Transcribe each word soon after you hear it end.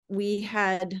we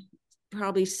had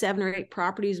probably 7 or 8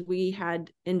 properties we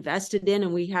had invested in,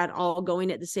 and we had all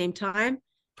going at the same time,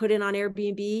 put in on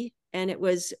Airbnb, and it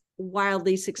was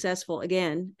wildly successful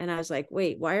again. And I was like,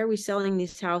 wait, why are we selling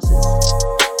these houses?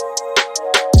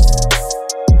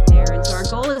 And so our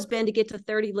goal has been to get to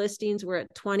 30 listings. We're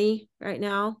at 20 right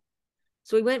now.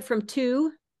 So we went from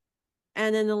 2,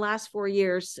 and then the last 4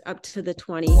 years up to the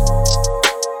 20.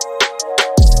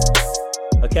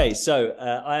 Okay, so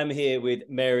I am here with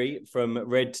Mary from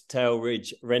Red Tail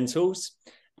Ridge Rentals,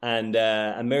 and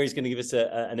Mary's going to give us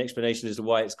an explanation as to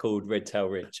why it's called Red Tail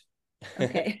Ridge.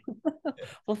 Okay.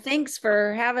 Well, thanks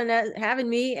for having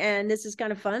me, and this is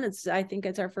kind of fun. I think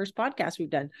it's our first podcast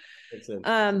we've done.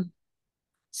 Excellent.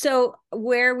 So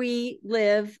where we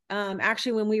live,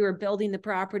 actually, when we were building the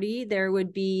property, there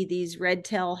would be these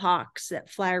red-tailed hawks that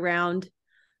fly around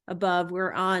above.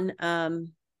 We're on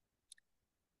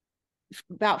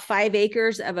about 5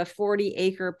 acres of a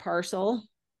 40-acre parcel.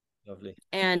 Lovely.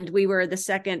 And we were the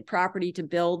second property to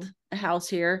build a house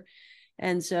here.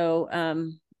 And so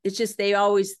it's just,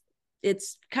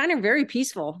 it's kind of very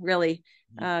peaceful, really.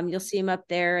 You'll see them up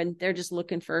there, and they're just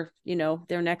looking for,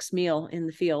 their next meal in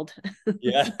the field.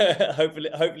 Yeah,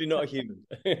 hopefully not a human.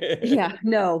 Yeah,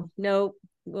 no,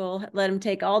 we'll let them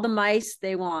take all the mice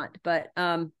they want. But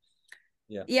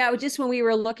yeah, just when we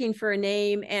were looking for a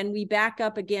name, and we back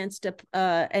up against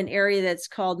an area that's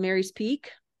called Mary's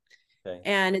Peak. Okay.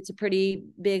 And it's a pretty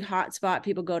big hot spot.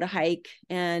 People go to hike,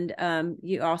 and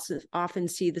you also often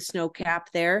see the snow cap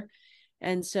there.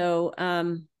 And so,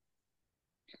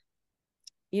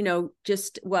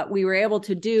 just what we were able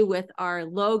to do with our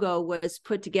logo was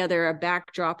put together a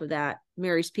backdrop of that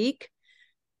Mary's Peak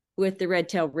with the Red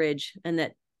Tail Ridge, and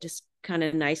that just kind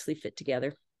of nicely fit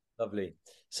together. Lovely.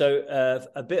 So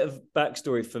a bit of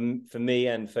backstory for me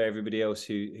and for everybody else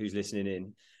who's listening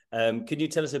in. Can you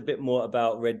tell us a bit more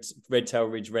about Red Tail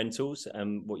Ridge Rentals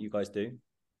and what you guys do?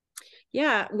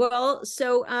 Yeah, well,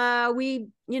 so we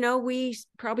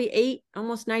probably 8,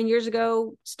 almost 9 years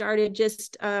ago started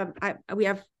just we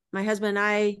have my husband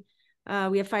and I,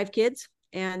 we have 5 kids,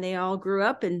 and they all grew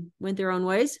up and went their own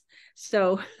ways.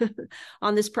 So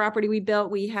on this property we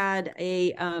built, we had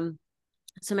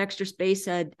some extra space,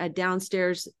 a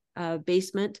downstairs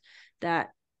basement that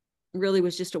really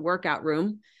was just a workout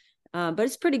room. But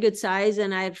it's pretty good size.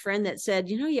 And I had a friend that said,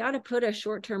 you ought to put a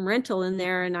short-term rental in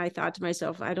there. And I thought to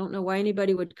myself, I don't know why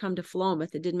anybody would come to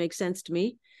Philomath. It didn't make sense to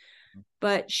me.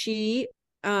 But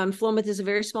Philomath is a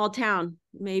very small town,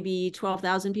 maybe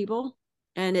 12,000 people.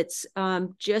 And it's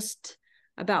just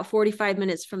about 45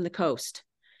 minutes from the coast.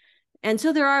 And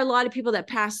so there are a lot of people that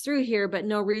pass through here, but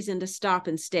no reason to stop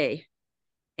and stay.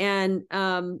 And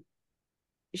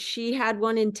she had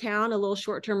one in town, a little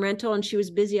short-term rental, and she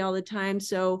was busy all the time.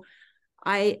 So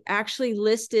I actually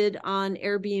listed on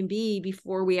Airbnb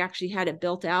before we actually had it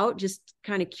built out, just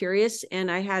kind of curious.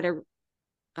 And I had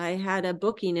a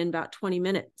booking in about 20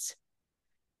 minutes.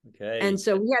 Okay. And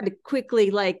so we had to quickly,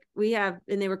 and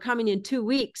they were coming in 2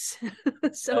 weeks.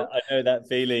 So I know that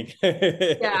feeling.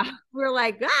 Yeah, we're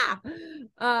like,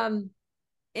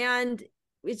 and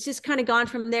it's just kind of gone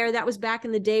from there. That was back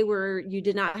in the day where you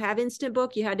did not have Instant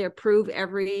Book. You had to approve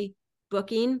every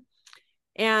booking.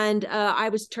 And I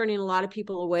was turning a lot of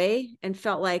people away and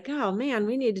felt like, oh man,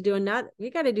 we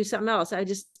got to do something else. I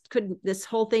just couldn't, this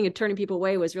whole thing of turning people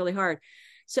away was really hard.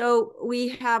 So we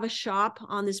have a shop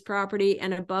on this property,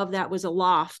 and above that was a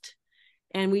loft.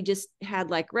 And we just had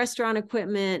like restaurant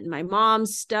equipment and my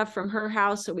mom's stuff from her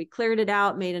house. So we cleared it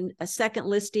out, made a second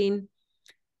listing,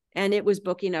 and it was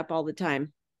booking up all the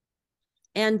time.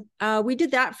 And we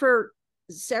did that for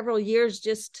several years.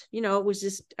 Just, it was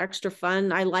just extra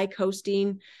fun. I like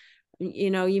hosting.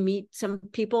 You meet some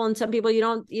people, and some people you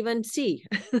don't even see.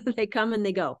 They come and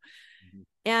they go.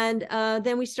 And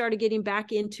then we started getting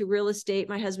back into real estate.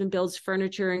 My husband builds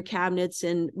furniture and cabinets,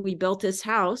 and we built this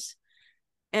house.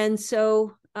 And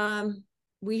so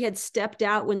we had stepped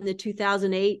out when the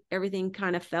 2008, everything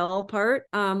kind of fell apart.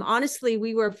 Honestly,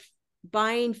 we were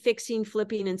buying, fixing,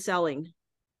 flipping, and selling.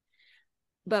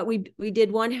 But we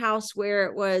did one house where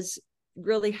it was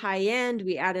really high end.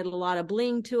 We added a lot of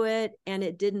bling to it, and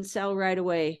it didn't sell right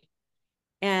away.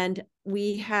 And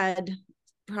we had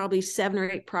probably 7 or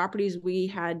 8 properties we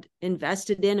had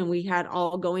invested in, and we had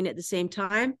all going at the same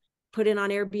time, put in on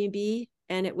Airbnb,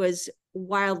 and it was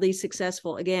wildly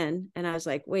successful again. And I was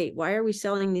like, wait, why are we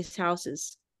selling these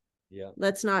houses? Yeah.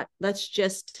 Let's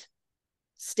just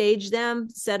stage them,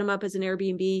 set them up as an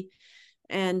Airbnb,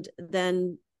 and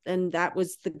that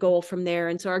was the goal from there.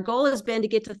 And so our goal has been to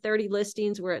get to 30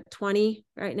 listings. We're at 20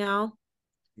 right now.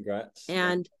 Congrats.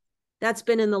 And that's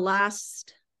been in the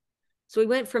last, so we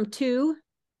went from 2,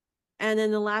 and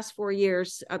then the last 4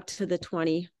 years up to the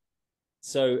 20.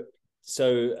 So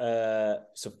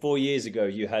 4 years ago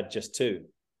you had just two.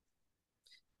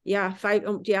 Yeah,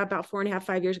 about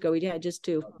 4.5 years ago we had just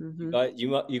two.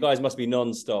 Mm-hmm. You guys must be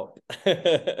nonstop.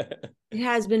 It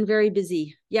has been very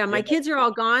busy. Yeah, my kids are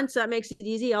all gone, so that makes it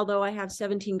easy. Although I have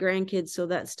 17 grandkids, so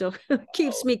that still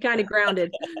keeps me kind of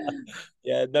grounded.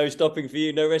 Yeah, no stopping for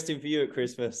you, no resting for you at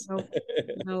Christmas.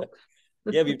 Nope.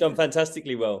 Yeah, you've done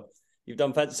fantastically well. You've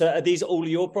done so. Are these all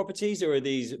your properties, or are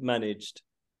these managed?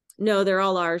 No, they're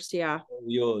all ours. Yeah, all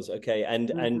yours. Okay, and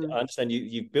Mm-hmm. I understand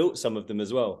you've built some of them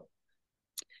as well,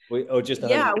 or just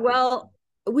yeah. Well,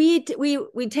 we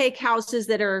take houses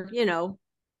that are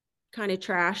kind of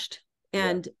trashed,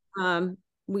 and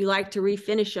we like to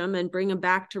refinish them and bring them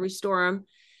back to restore them.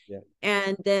 Yeah.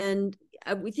 And then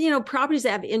properties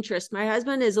that have interest. My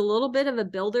husband is a little bit of a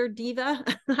builder diva.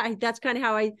 That's kind of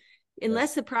how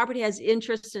unless the property has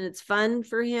interest and it's fun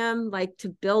for him, like to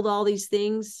build all these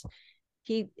things,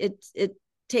 it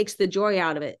takes the joy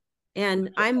out of it.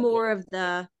 And I'm more of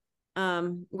the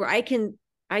where I can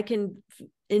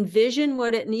envision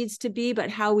what it needs to be, but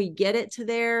how we get it to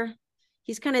there.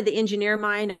 He's kind of the engineer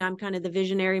mind. I'm kind of the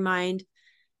visionary mind.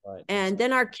 Right. And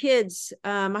then our kids,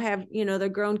 I have, the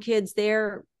grown kids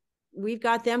there. We've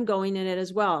got them going in it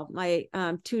as well. My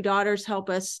 2 daughters help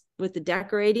us with the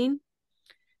decorating.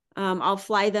 I'll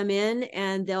fly them in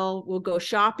and we'll go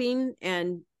shopping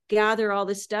and gather all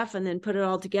this stuff and then put it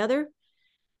all together.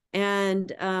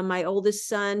 And my oldest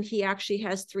son, he actually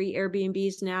has 3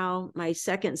 Airbnbs now. My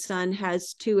second son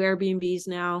has 2 Airbnbs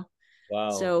now.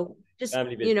 Wow. So just, trying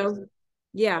to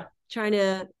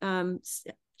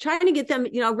get them,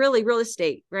 really real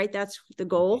estate, right? That's the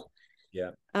goal.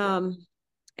 Yeah.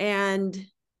 And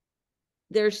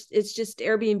it's just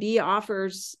Airbnb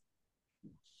offers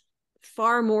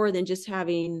far more than just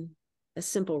having a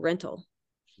simple rental.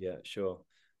 Yeah, sure.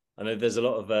 I know there's a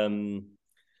lot of,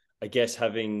 I guess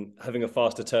having a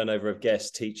faster turnover of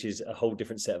guests teaches a whole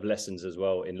different set of lessons as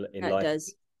well in life. It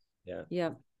does. Yeah. Yeah.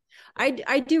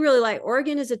 I do really like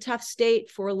Oregon is a tough state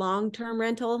for long-term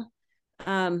rental.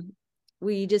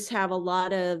 We just have a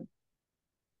lot of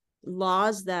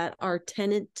laws that are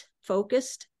tenant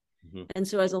focused. Mm-hmm. And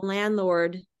so as a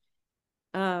landlord,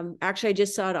 actually I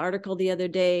just saw an article the other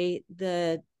day,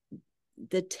 the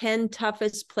 10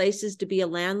 toughest places to be a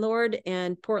landlord,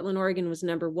 and Portland, Oregon was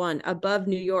number 1 above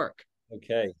New York.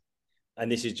 Okay.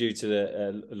 And this is due to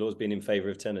the laws being in favor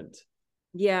of tenants.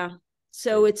 Yeah.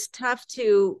 So it's tough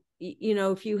to,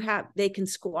 if they can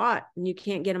squat and you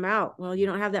can't get them out. Well, you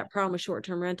don't have that problem with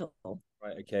short-term rental.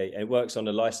 Right. Okay. And it works on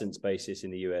a license basis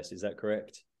in the US. Is that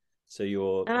correct? So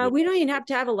we don't even have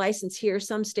to have a license here.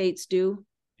 Some states do.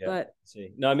 Yeah, but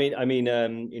no, I mean,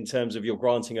 in terms of you're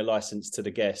granting a license to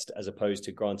the guest as opposed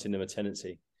to granting them a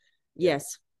tenancy.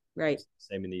 Yes, right.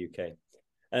 Same in the UK.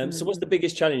 So what's the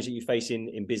biggest challenge that you face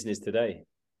in business today?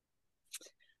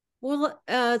 Well,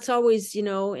 it's always,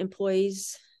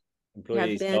 employees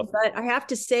have been, but I have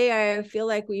to say, I feel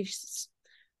like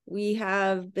we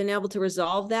have been able to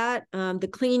resolve that. The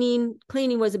cleaning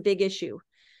was a big issue.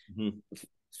 Mm-hmm.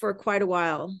 For quite a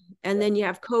while. And then you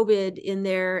have COVID in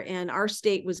there, and our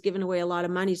state was giving away a lot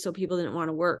of money, so people didn't want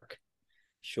to work.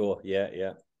 Sure.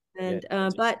 Yeah. And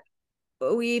but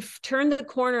we've turned the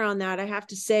corner on that, I have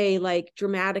to say, like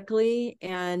dramatically,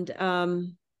 and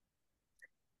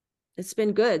it's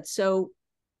been good. So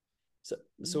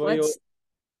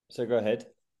go ahead.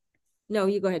 No,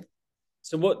 you go ahead.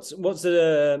 So what's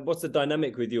the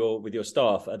dynamic with your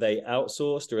staff? Are they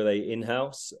outsourced or are they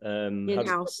in-house?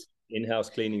 In-house. In-house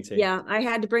cleaning team. Yeah, I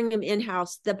had to bring them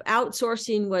in-house. The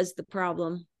outsourcing was the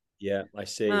problem. Yeah, I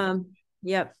see.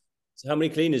 Yep. So how many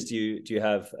cleaners do you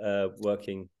have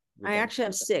working? I actually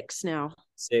have 6 now.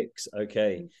 6,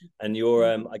 okay. And you're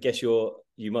I guess you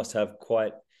must have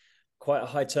quite a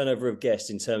high turnover of guests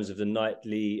in terms of the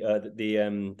nightly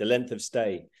the length of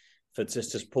stay for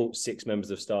just to support 6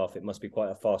 members of staff. It must be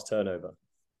quite a fast turnover.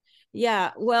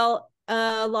 Yeah, well,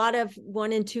 a lot of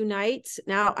 1 and 2 nights.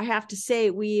 Now, I have to say,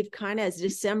 we've kind of, as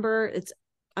December, it's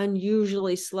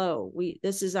unusually slow.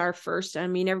 This is our first. I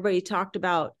mean, everybody talked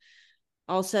about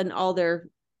all of a sudden all their,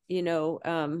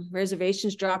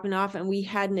 reservations dropping off, and we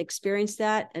hadn't experienced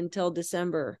that until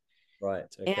December.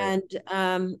 Right. Okay. And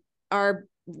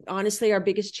honestly, our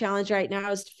biggest challenge right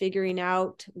now is figuring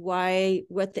out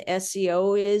what the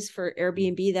SEO is for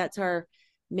Airbnb. That's our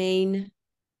main,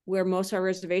 where most of our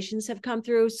reservations have come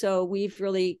through. So we've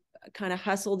really kind of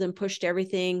hustled and pushed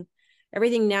everything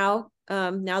now.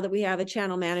 Now that we have a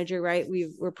channel manager, right?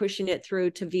 We're pushing it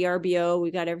through to VRBO.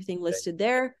 We got everything listed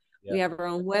there. Yeah. We have our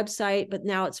own website, but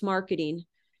now it's marketing.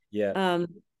 Yeah.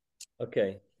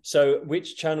 Okay. So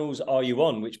which channels are you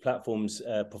on? Which platforms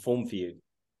perform for you?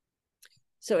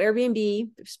 So Airbnb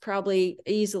is probably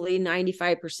easily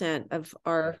 95% of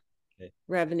our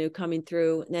revenue coming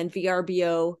through, and then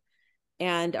VRBO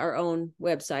and our own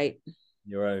website.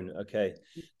 Your own, okay.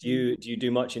 Do you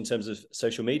do much in terms of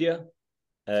social media?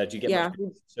 Do you get much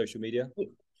social media?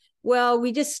 Well,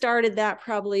 we just started that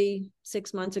probably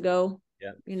 6 months ago.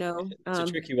 Yeah, it's a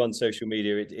tricky one. Social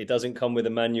media, it doesn't come with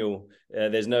a manual.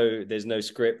 There's no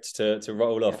script to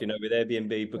roll off. With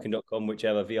Airbnb, Booking.com,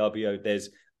 whichever, VRBO, there's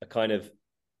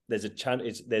a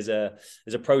channel. There's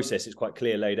a process. It's quite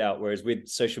clear laid out. Whereas with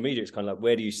social media, it's kind of like,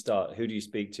 where do you start? Who do you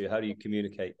speak to? How do you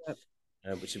communicate?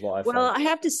 Which is what I found. Well, I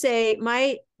have to say,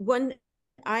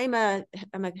 I'm a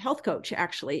health coach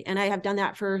actually, and I have done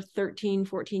that for 13,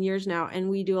 14 years now. And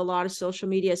we do a lot of social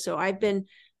media. So I've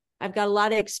got a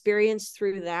lot of experience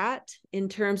through that in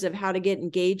terms of how to get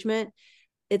engagement.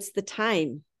 It's the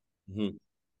time. Mm-hmm.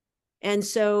 And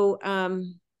so,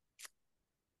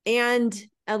 and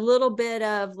a little bit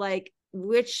of like,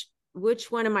 which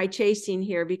one am I chasing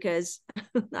here? Because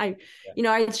I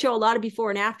show a lot of before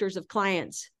and afters of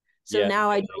clients. So now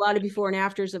I do a lot of before and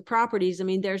afters of properties. I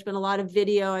mean, there's been a lot of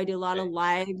video. I do a lot of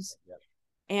lives,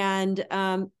 and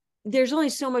there's only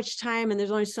so much time, and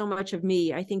there's only so much of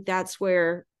me. I think that's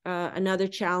where another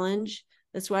challenge.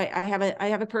 That's why I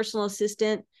have a personal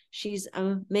assistant. She's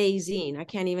amazing. I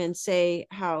can't even say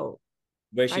how.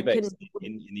 Where's she based?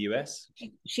 In the US?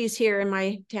 She's here in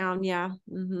my town. Yeah.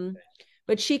 Mm-hmm. Okay.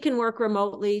 But she can work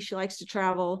remotely. She likes to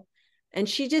travel, and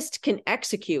she just can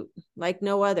execute like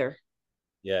no other.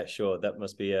 Yeah, sure. That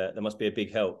must be a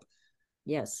big help.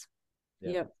 Yes.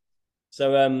 Yeah. Yep.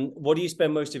 So, what do you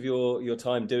spend most of your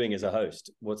time doing as a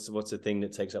host? What's the thing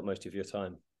that takes up most of your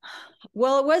time?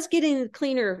 Well, it was getting the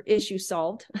cleaner issue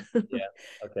solved. Yeah.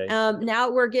 Okay. Now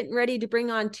we're getting ready to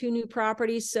bring on 2 new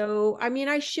properties. So, I mean,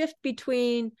 I shift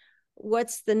between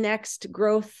what's the next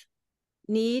growth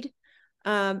need,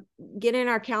 getting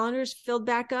our calendars filled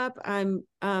back up. I'm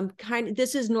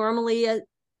this is normally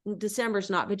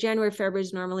December's not, but January, February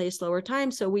is normally a slower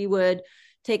time. So we would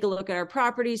take a look at our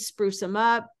properties, spruce them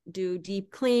up, do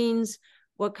deep cleans.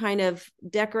 What kind of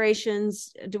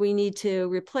decorations do we need to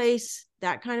replace?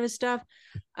 That kind of stuff.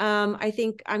 I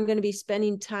think I'm going to be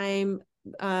spending time,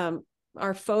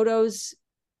 our photos,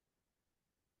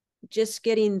 just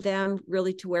getting them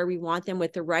really to where we want them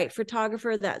with the right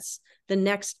photographer. That's the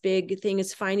next big thing,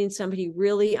 is finding somebody who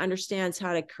really understands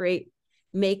how to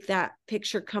make that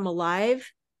picture come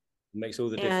alive. It makes all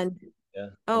the difference.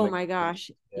 Oh my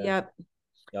gosh. Yep.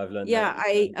 I've learned.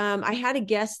 I had a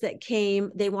guest that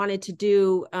came. They wanted to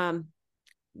do.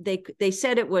 They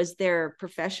said it was their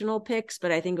professional pics,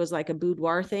 but I think it was like a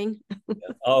boudoir thing.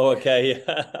 Oh, okay.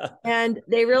 And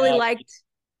they really liked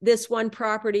this one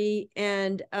property,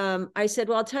 and I said,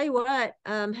 "Well, I'll tell you what.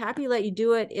 I'm happy to let you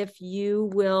do it if you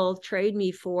will trade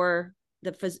me for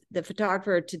the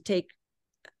photographer to take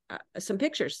some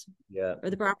pictures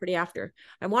of the property after."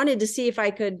 I wanted to see if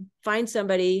I could find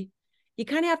somebody. You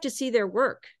kind of have to see their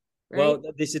work, right? Well,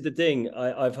 this is the thing.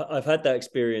 I've had that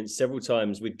experience several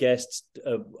times with guests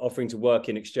offering to work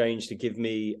in exchange to give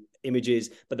me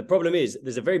images. But the problem is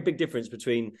there's a very big difference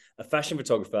between a fashion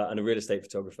photographer and a real estate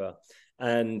photographer.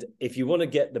 And if you want to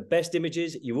get the best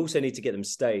images, you also need to get them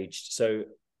staged. So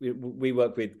we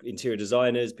work with interior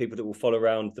designers, people that will follow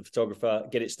around the photographer,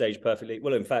 get it staged perfectly.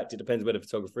 Well, in fact, it depends where the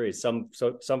photographer is. Some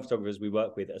photographers we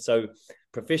work with are so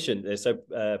proficient, they're so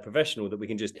professional that we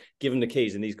can just give them the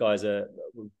keys and these guys will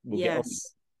get on.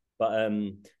 But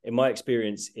in my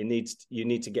experience, you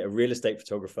need to get a real estate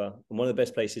photographer. And one of the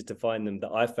best places to find them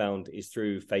that I found is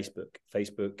through Facebook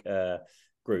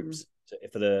groups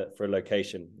for a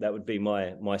location. That would be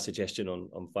my suggestion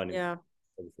on finding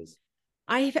photographers.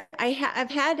 I've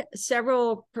had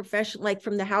several professional, like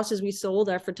from the houses we sold,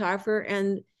 our photographer,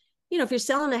 and if you're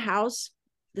selling a house,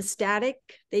 the static,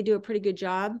 they do a pretty good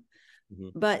job,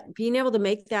 but being able to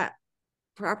make that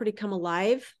property come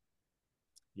alive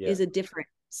is a different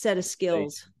set of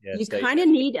skills. You kind of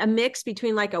need a mix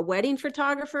between like a wedding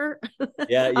photographer,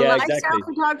 a lifestyle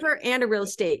photographer, and a real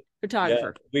estate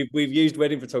photographer. We've used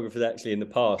wedding photographers actually in the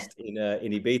past. In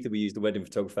Ibiza, we used a wedding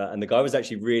photographer, and the guy was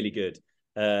actually really good.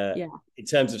 In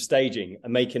terms of staging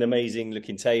and making amazing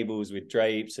looking tables with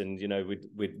drapes and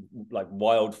with like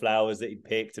wildflowers that he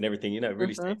picked and everything,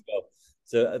 really staged well.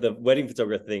 So the wedding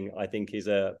photographer thing, I think, is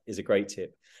a great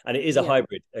tip, and it is a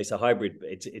hybrid. It's a hybrid, but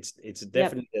it's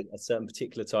definitely a certain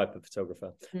particular type of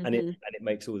photographer, and it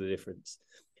makes all the difference.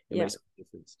 It makes all the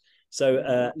difference.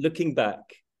 So looking back,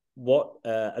 what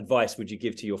advice would you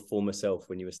give to your former self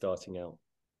when you were starting out?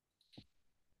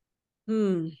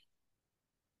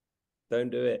 Don't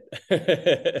do it.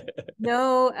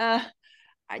 No,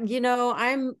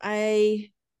 I'm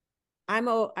a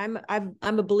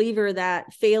believer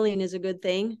that failing is a good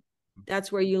thing.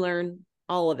 That's where you learn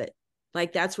all of it.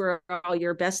 Like that's where all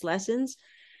your best lessons.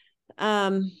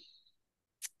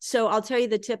 So I'll tell you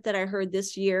the tip that I heard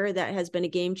this year that has been a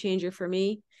game changer for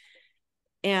me.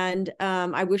 And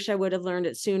I wish I would have learned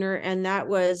it sooner. And that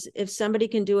was, if somebody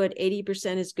can do it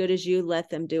 80% as good as you, let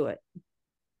them do it.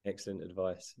 Excellent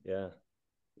advice. Yeah.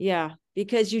 Yeah,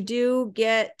 because you do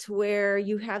get to where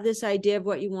you have this idea of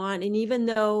what you want. And even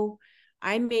though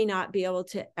I may not be able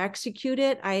to execute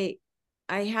it, I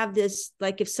have this,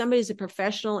 like if somebody's a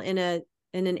professional in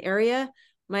an area,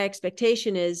 my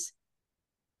expectation is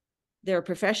they're a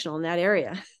professional in that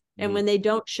area. And when they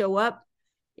don't show up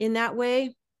in that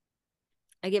way,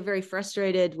 I get very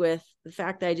frustrated with the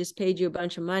fact that I just paid you a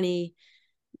bunch of money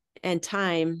and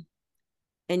time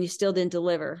and you still didn't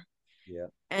deliver. Yeah.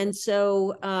 And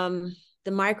so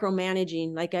the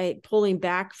micromanaging, like pulling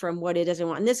back from what it doesn't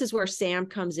want. And this is where Sam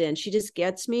comes in. She just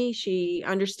gets me. She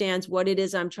understands what it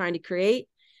is I'm trying to create.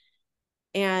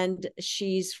 And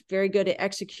she's very good at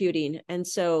executing. And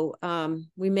so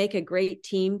we make a great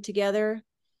team together.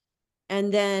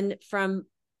 And then from,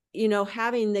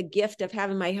 having the gift of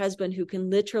having my husband who can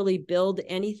literally build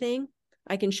anything,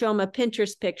 I can show him a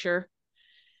Pinterest picture.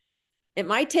 It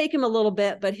might take him a little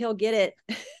bit, but he'll get it.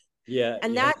 Yeah.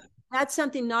 And that's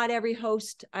something not every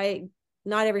host has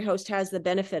the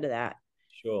benefit of that.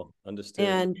 Sure. Understood.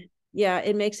 And yeah,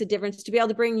 it makes a difference to be able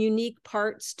to bring unique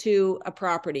parts to a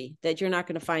property that you're not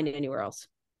going to find anywhere else.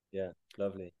 Yeah.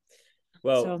 Lovely.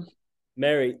 Well,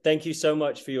 Mary, thank you so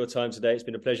much for your time today. It's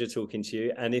been a pleasure talking to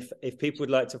you. And if people would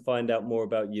like to find out more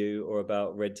about you or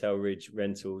about Redtail Ridge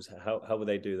Rentals, how will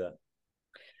they do that?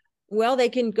 Well, they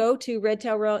can go to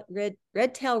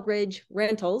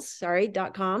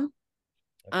redtailridgerentals.com.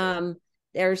 Okay.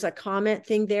 There's a comment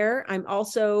thing there. I am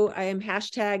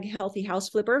hashtag healthy house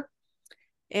flipper.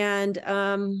 And,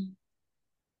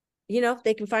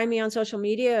 they can find me on social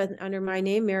media under my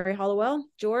name, Mary Hollowell,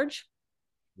 George.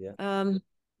 Yeah.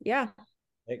 Yeah.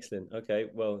 Excellent. Okay.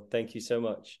 Well, thank you so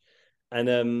much. And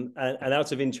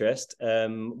out of interest,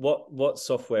 what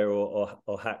software or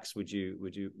hacks would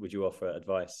you offer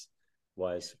advice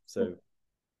wise? So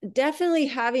definitely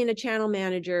having a channel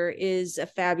manager is a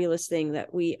fabulous thing that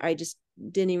I just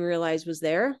didn't even realize was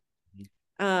there.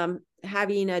 Mm-hmm.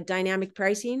 Having a dynamic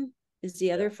pricing is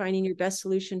the other, finding your best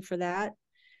solution for that.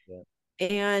 Yeah.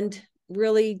 And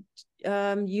really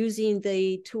using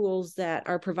the tools that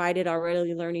are provided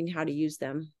already, learning how to use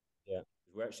them. Yeah,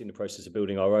 we're actually in the process of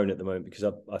building our own at the moment because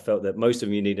I felt that most of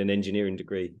you need an engineering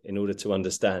degree in order to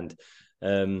understand.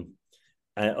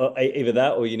 Either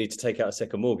that or you need to take out a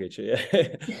second mortgage.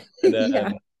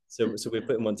 And, so we're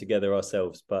putting one together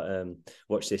ourselves, but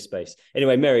watch this space.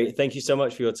 Anyway, Mary, thank you so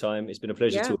much for your time. It's been a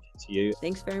pleasure talking to you.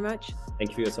 Thanks very much. Thank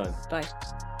you for your time. Bye.